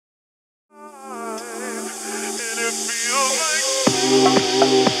Welcome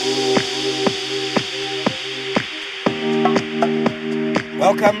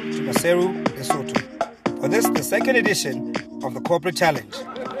to Maseru, Lesotho. For this, the second edition of the Corporate Challenge.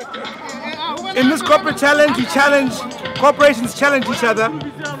 In this Corporate Challenge, corporations challenge each other.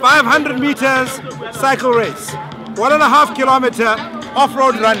 500 meters cycle race, 1.5 kilometer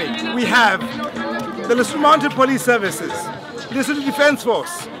off-road running. We have the Lesotho Mounted Police Services, Lesotho Defence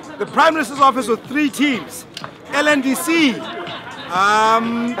Force, the Prime Minister's Office with 3 teams, LNDC,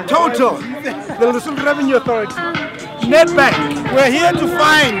 Total, the Lesotho Revenue Authority, Nedbank. We're here to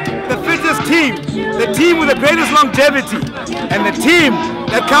find the fittest team, the team with the greatest longevity, and the team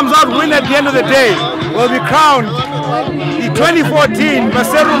that comes out win at the end of the day will be crowned the 2014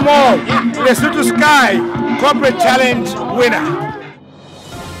 Maseru Mall Lesotho Sky Corporate Challenge winner.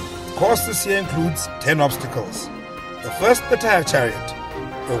 The course this year includes 10 obstacles. The first, the tire chariot,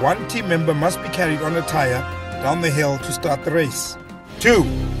 where one team member must be carried on a tire down the hill to start the race. 2,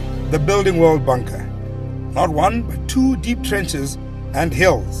 the building world bunker. Not 1 but 2 deep trenches and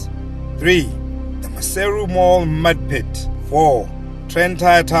hills. 3, the Maseru Mall mud pit. 4, Trend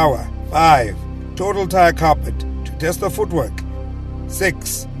Tire Tower. 5, total tire carpet to test the footwork.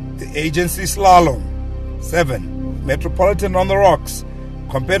 6, the agency slalom. 7, Metropolitan on the rocks.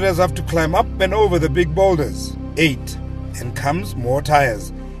 Competitors have to climb up and over the big boulders. 8, then comes more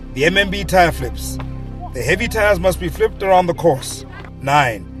tires. The MMB tire flips. The heavy tires must be flipped around the course.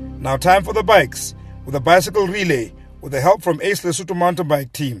 9, now time for the bikes, with a bicycle relay with the help from Ace Lesotho mountain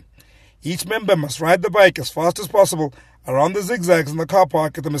bike team. Each member must ride the bike as fast as possible around the zigzags in the car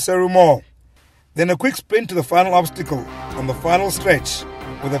park at the Maseru Mall. Then a quick sprint to the final obstacle on the final stretch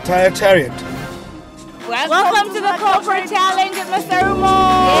with a tire chariot. Welcome to the Corporate Challenge at Maseru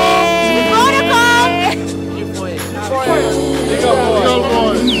Mall.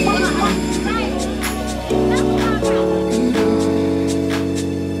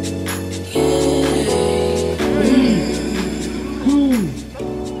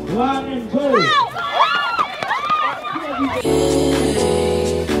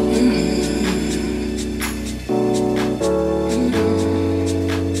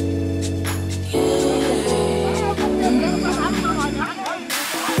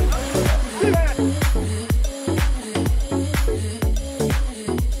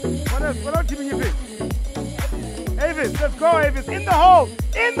 Avis, let's go, Avis. In the hole!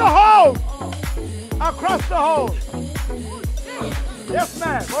 In the hole! Across the hole! Yes,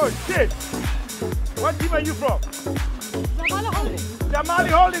 ma'am. Oh, shit. What team are you from? Jamali Holdings. Jamali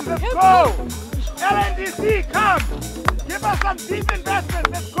Holdings, let's go! LNDC, come! Give us some deep investment,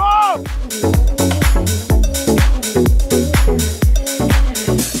 let's go!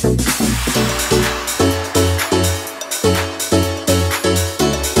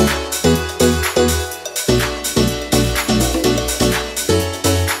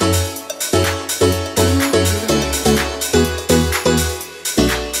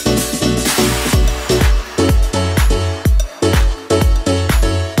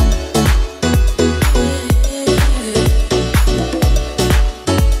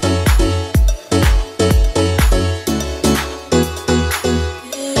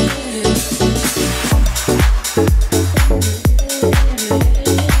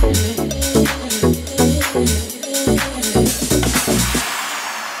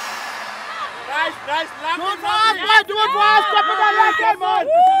 Do it for us, step in that leg, man!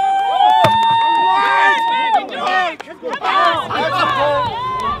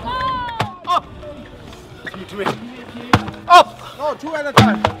 Up! No, 2 at a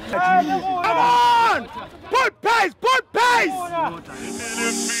time. Come on! Put pace! Put pace!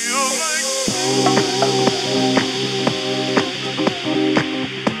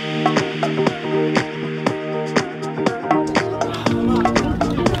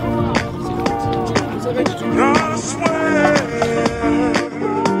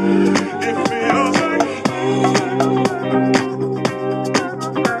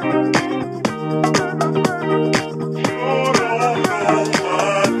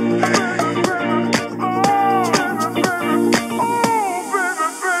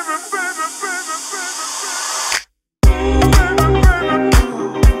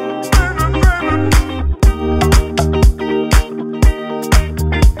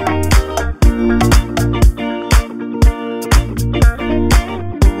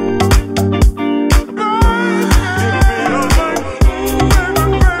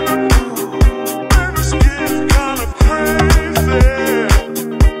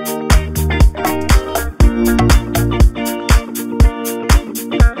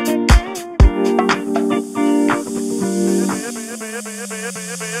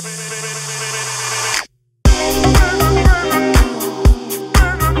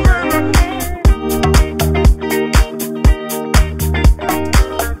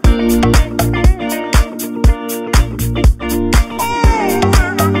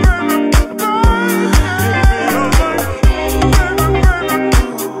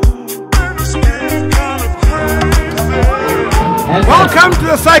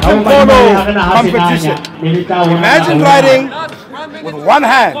 cycling polo competition. Imagine riding with one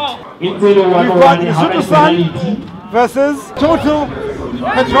hand. We've got Lesotho versus Total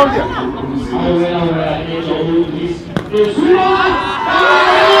Petroleum.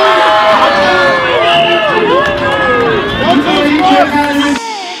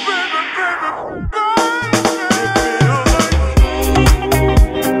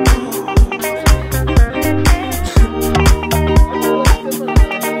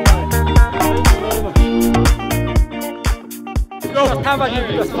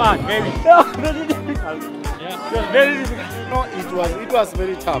 It was fun, maybe. It was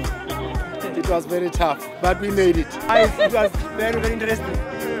very tough. It was very tough, but we made it. It was very, very interesting.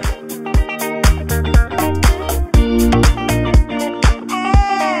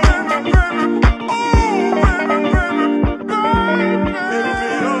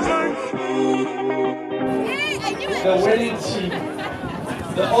 The winning team,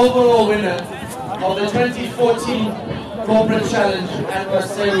 the overall winner of the 2014 Corporate Challenge at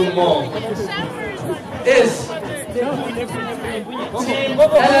Maseru Mall is Team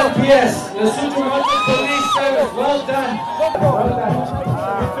LMPS, Lesotho Mounted Police Service. Well done. Well done.